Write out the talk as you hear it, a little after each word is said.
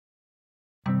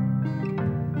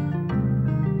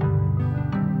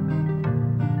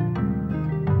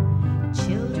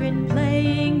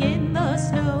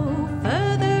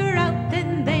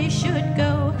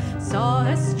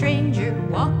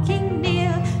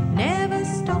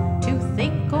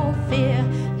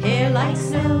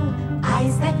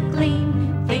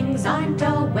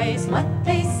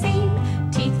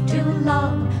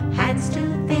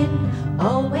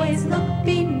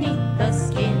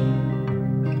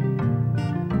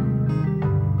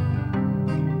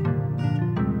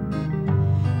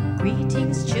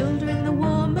Greetings, children, the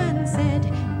woman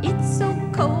said. It's so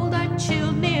cold, I'm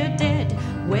chilled near dead.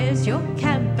 Where's your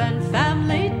camp and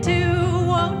family too?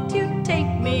 Won't you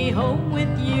take me home with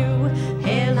you?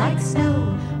 Hair like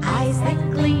snow, eyes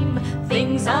that gleam.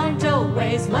 Things aren't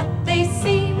always what they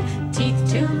seem. Teeth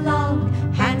too long,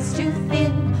 hands too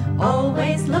thin.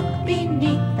 Always look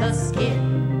beneath the skin.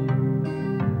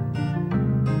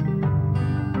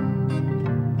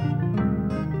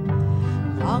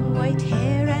 Long white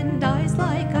hair and eyes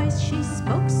like ice. She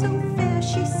spoke so fair,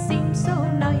 she seemed so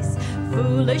nice.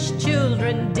 Foolish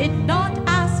children did not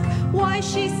ask why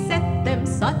she set them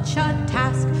such a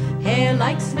task. Hair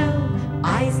like snow,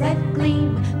 eyes that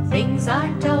gleam. Things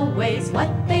aren't always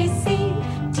what they seem.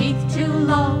 Teeth too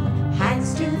long,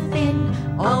 hands too thin.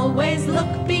 Always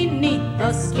look beneath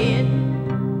the skin.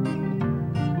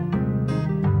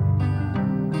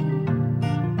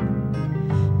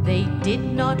 They did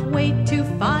not wait to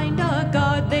find a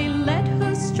guard. They led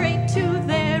her straight to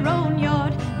their own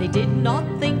yard. They did not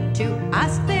think to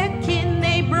ask their kin.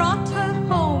 They brought her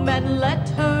home and let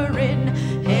her in.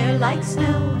 Hair like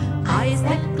snow, eyes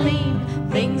that gleam.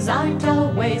 Things aren't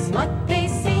always what they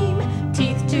seem.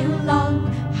 Teeth too long,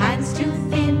 hands too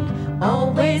thin.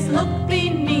 Always look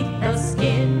beneath the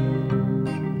skin.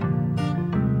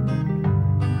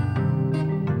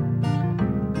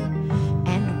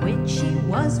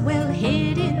 Was well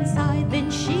hid inside,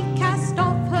 then she cast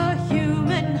off her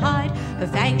human hide. Her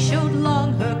fangs showed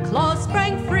long, her claws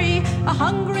sprang free. A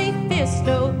hungry, fierce,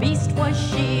 no beast was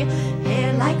she.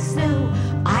 Hair like snow,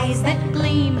 eyes that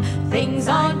gleam. Things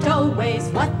aren't always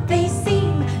what they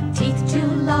seem. Teeth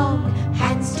too long,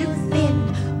 hands too thin.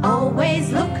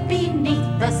 Always look beneath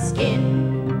the skin.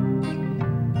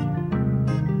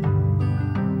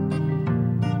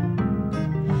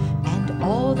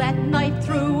 All that night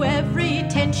through every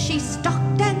tent she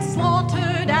stalked and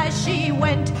slaughtered as she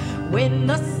went. When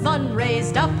the sun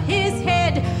raised up his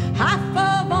head, half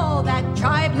of all that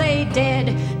tribe lay dead.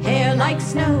 Hair like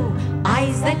snow,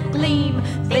 eyes that gleam.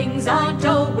 Things aren't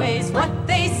always what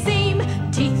they seem.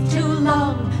 Teeth too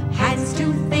long, hands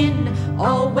too thin.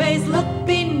 Always look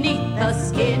beneath the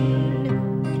skin.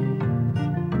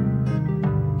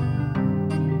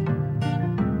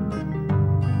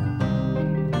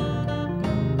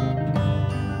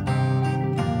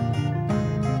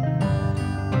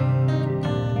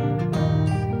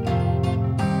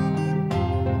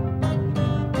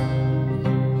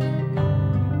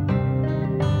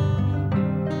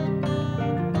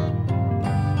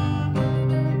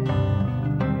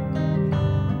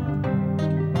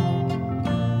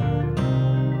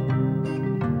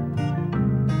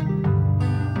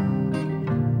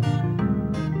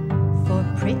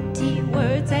 Pretty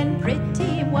words and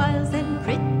pretty wiles and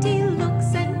pretty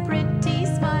looks and pretty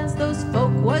smiles. Those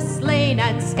folk were slain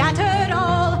and scattered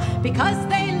all because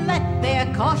they let their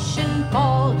caution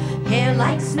fall. Hair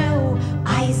like snow,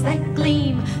 eyes that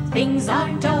gleam. Things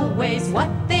aren't always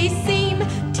what they seem.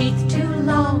 Teeth too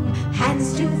long, hands